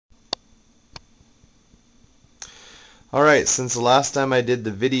Alright, since the last time I did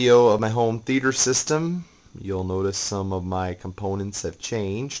the video of my home theater system, you'll notice some of my components have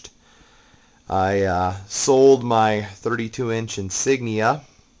changed. I sold my 32-inch Insignia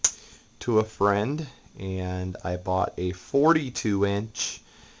to a friend, and I bought a 42-inch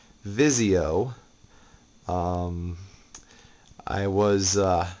Vizio. I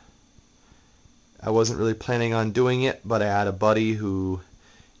wasn't really planning on doing it, but I had a buddy who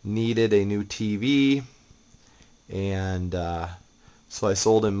needed a new TV, and so I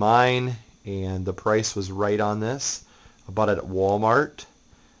sold him mine, and the price was right on this. I bought it at Walmart.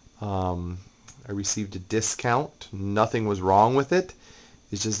 I received a discount. Nothing was wrong with it.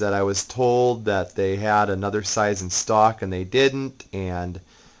 It's just that I was told that they had another size in stock and they didn't, and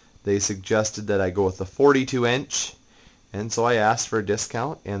they suggested that I go with the 42-inch, and so I asked for a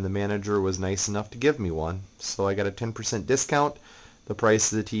discount, and the manager was nice enough to give me one. So I got a 10% discount. The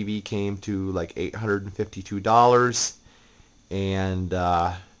price of the TV came to like $852, and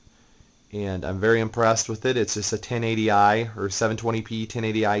I'm very impressed with it. It's just a 1080i or 720p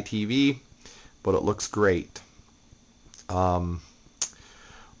 1080i TV, but it looks great. One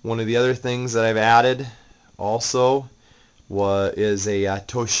of the other things that I've added also is a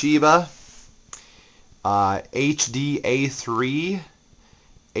Toshiba HD-A3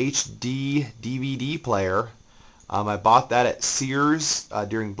 HD DVD player. I bought that at Sears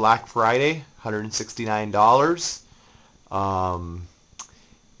during Black Friday, $169.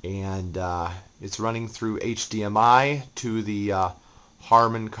 And it's running through HDMI to the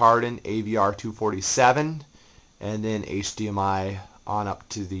Harman Kardon AVR 247, and then HDMI on up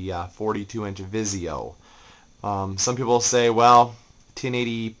to the 42-inch Vizio. Some people say, well,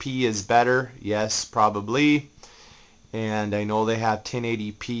 1080p is better. Yes, probably. And I know they have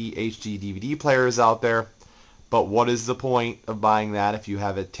 1080p HD DVD players out there, but what is the point of buying that if you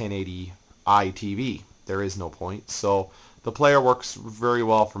have a 1080i TV? There is no point. So the player works very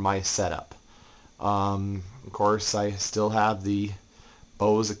well for my setup. Of course, I still have the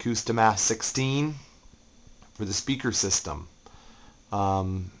Bose Acoustimass 16 for the speaker system.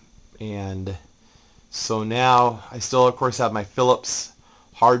 And so now I still, of course, have my Philips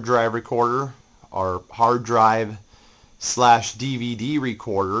hard drive recorder, or hard drive / DVD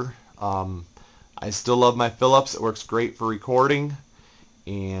recorder. I still love my Philips. It works great for recording,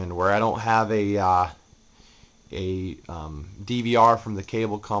 and where I don't have a DVR from the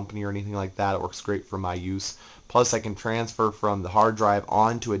cable company or anything like that, it works great for my use. Plus, I can transfer from the hard drive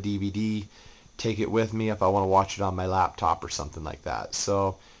onto a DVD, take it with me if I want to watch it on my laptop or something like that.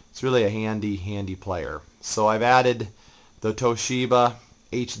 So it's really a handy player. So I've added the Toshiba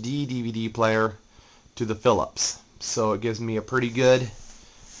HD DVD player to the Philips, so it gives me a pretty good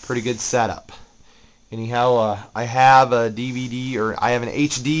setup. Anyhow, I have a DVD, or I have an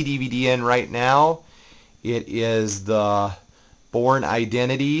HD DVD in right now. It is the Bourne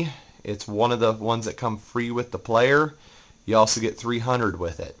Identity. It's one of the ones that come free with the player. You also get 300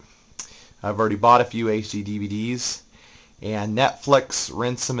 with it. I've already bought a few HD DVDs, and Netflix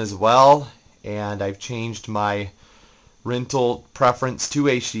rents them as well, and I've changed my rental preference to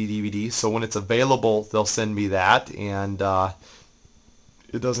HD DVD, so when it's available they'll send me that, and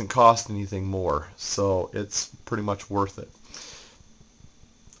it doesn't cost anything more, so it's pretty much worth it.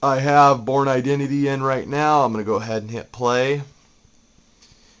 I have Bourne Identity in right now. I'm going to go ahead and hit play,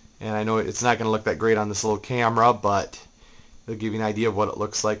 and I know it's not going to look that great on this little camera, but it'll give you an idea of what it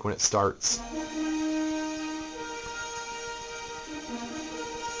looks like when it starts.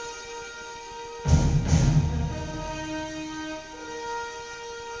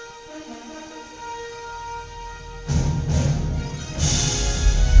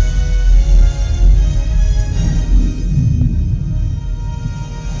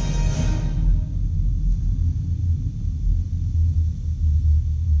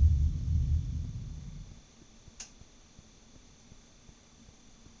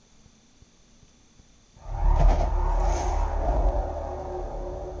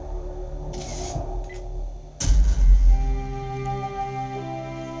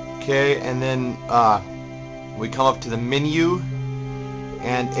 Okay, and then we come up to the menu,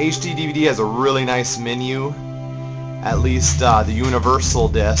 and HD DVD has a really nice menu, at least the Universal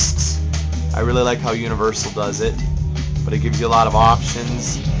discs. I really like how Universal does it, but it gives you a lot of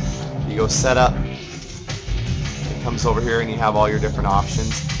options. You go setup, it comes over here and you have all your different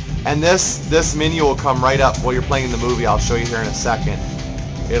options. And this menu will come right up while you're playing the movie. I'll show you here in a second.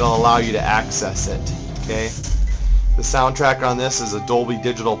 It'll allow you to access it. Okay. The soundtrack on this is a Dolby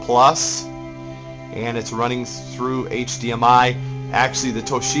Digital Plus, and it's running through HDMI. Actually, the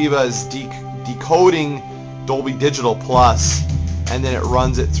Toshiba is decoding Dolby Digital Plus, and then it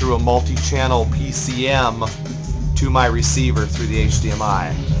runs it through a multi-channel PCM to my receiver through the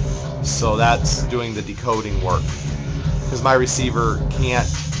HDMI. So that's doing the decoding work, because my receiver can't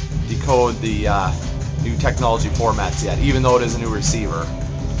decode the new technology formats yet, even though it is a new receiver.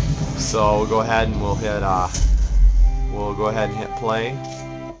 So we'll go ahead and we'll go ahead and hit play,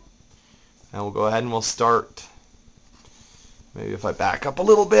 and we'll go ahead and we'll start. Maybe if I back up a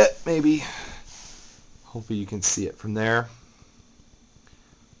little bit, maybe hopefully you can see it from there.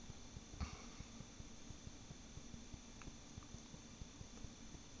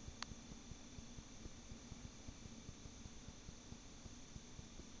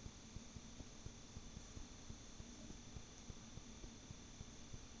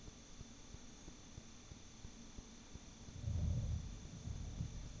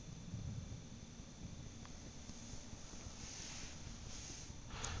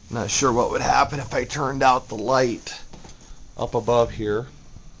 Not sure what would happen if I turned out the light up above here.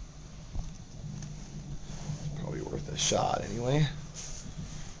 Probably worth a shot anyway.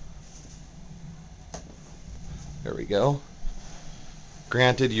 There we go.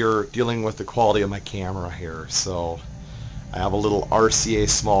 Granted, you're dealing with the quality of my camera here, so I have a little RCA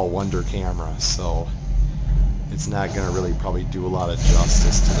small wonder camera, so it's not going to really probably do a lot of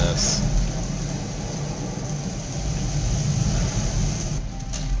justice to this.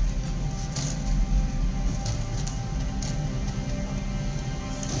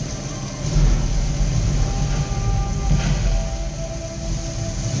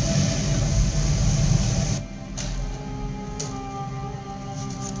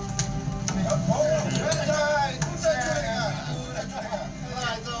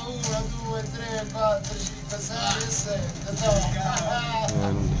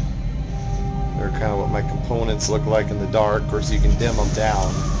 And they're kind of what my components look like in the dark. Of course, you can dim them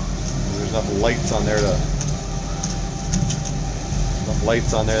down. There's enough lights on there that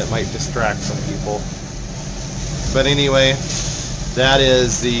might distract some people. But anyway, that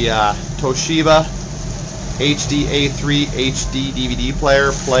is the Toshiba HD-A3 HD DVD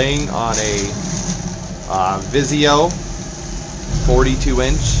player playing on a Vizio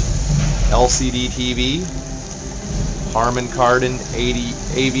 42-inch LCD TV, Harman Kardon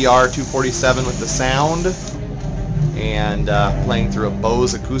AVR 247 with the sound, and playing through a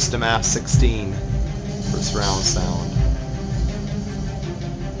Bose Acoustimass 16 for surround sound.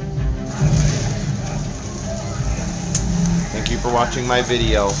 Thank you for watching my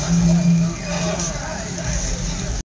video.